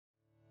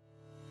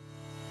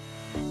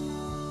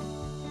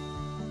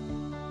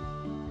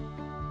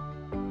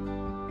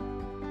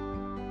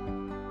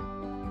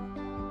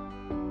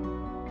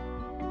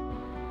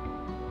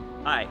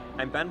Hi,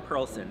 I'm Ben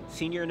Perlson,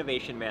 Senior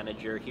Innovation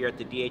Manager here at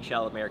the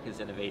DHL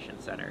America's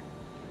Innovation Center.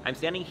 I'm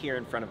standing here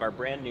in front of our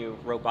brand new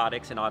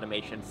Robotics and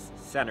Automation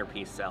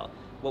centerpiece cell,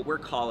 what we're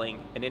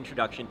calling an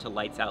introduction to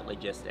lights out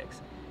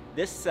logistics.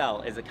 This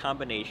cell is a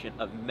combination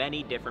of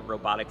many different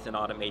robotics and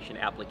automation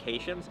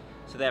applications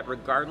so that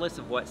regardless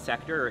of what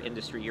sector or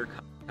industry you're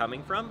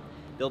coming from,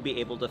 they'll be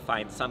able to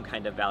find some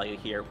kind of value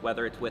here,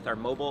 whether it's with our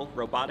mobile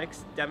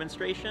robotics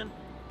demonstration,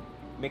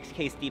 mixed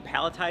case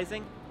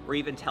depalletizing, or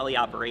even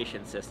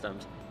teleoperation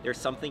systems. There's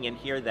something in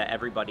here that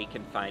everybody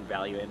can find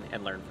value in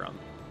and learn from.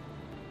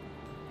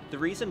 The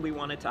reason we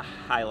wanted to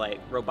highlight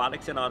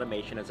robotics and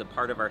automation as a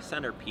part of our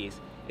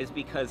centerpiece is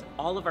because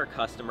all of our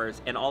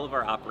customers and all of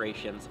our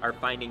operations are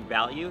finding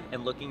value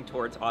and looking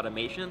towards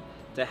automation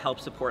to help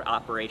support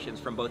operations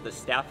from both a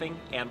staffing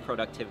and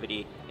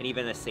productivity and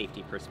even a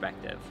safety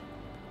perspective.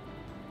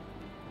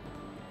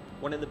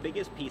 One of the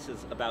biggest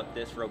pieces about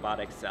this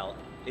robotics cell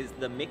is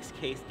the mixed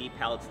case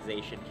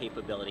depalletization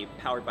capability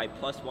powered by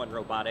 +1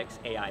 Robotics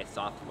AI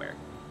software.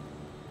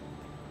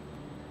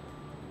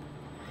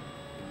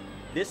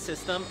 This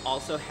system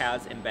also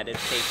has embedded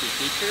safety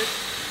features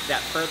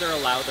that further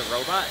allow the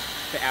robot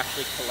to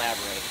actually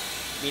collaborate.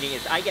 Meaning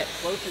as I get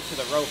closer to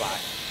the robot,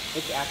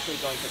 it's actually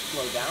going to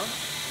slow down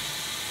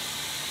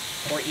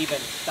or even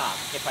stop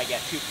if I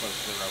get too close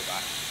to the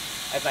robot.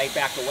 As I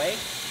back away,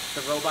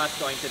 the robot's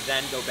going to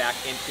then go back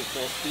into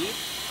full speed,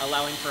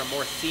 allowing for a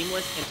more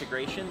seamless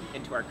integration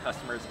into our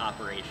customers'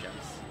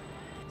 operations.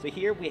 So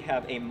here we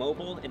have a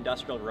mobile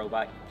industrial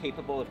robot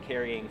capable of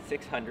carrying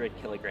 600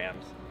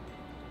 kilograms.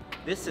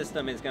 This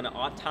system is going to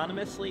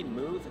autonomously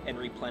move and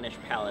replenish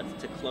pallets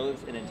to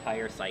close an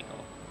entire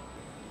cycle.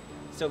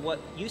 So what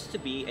used to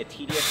be a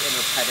tedious and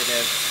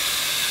repetitive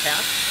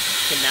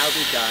task can now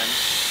be done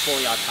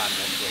fully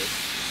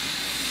autonomously.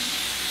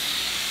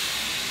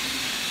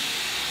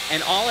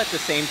 And all at the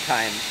same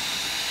time,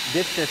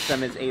 this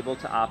system is able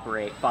to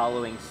operate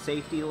following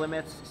safety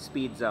limits,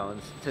 speed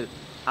zones, to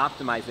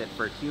optimize it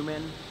for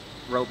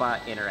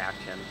human-robot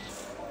interaction.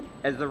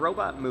 As the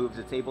robot moves,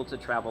 it's able to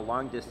travel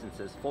long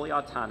distances fully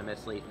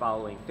autonomously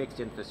following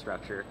fixed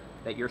infrastructure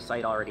that your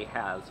site already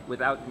has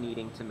without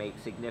needing to make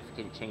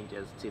significant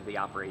changes to the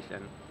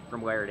operation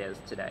from where it is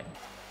today.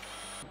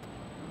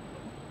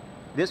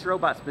 This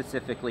robot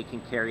specifically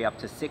can carry up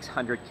to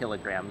 600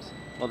 kilograms,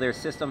 while there are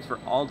systems for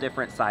all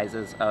different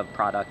sizes of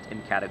product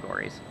and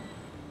categories.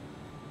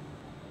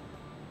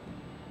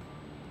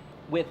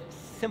 With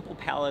simple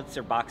pallets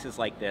or boxes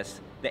like this,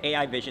 the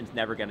AI vision's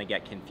never going to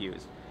get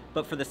confused.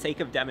 But for the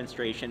sake of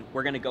demonstration,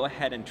 we're going to go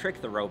ahead and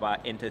trick the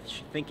robot into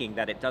thinking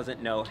that it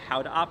doesn't know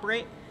how to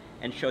operate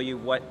and show you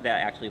what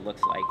that actually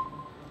looks like.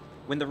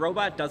 When the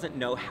robot doesn't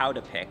know how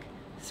to pick,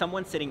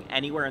 someone sitting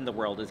anywhere in the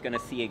world is going to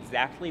see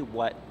exactly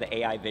what the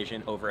AI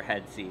vision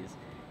overhead sees.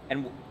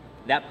 And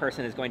that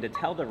person is going to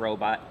tell the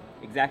robot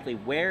exactly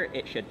where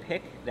it should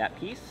pick that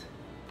piece,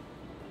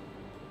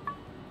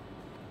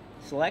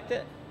 select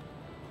it,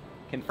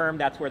 confirm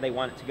that's where they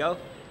want it to go.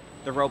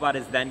 The robot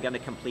is then going to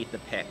complete the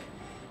pick.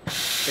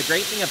 The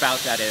great thing about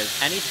that is,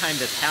 anytime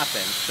this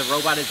happens, the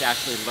robot is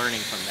actually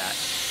learning from that.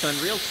 So in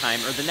real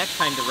time, or the next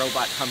time the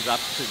robot comes up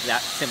to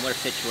that similar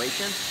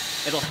situation,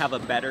 it'll have a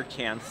better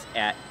chance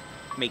at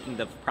making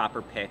the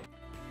proper pick.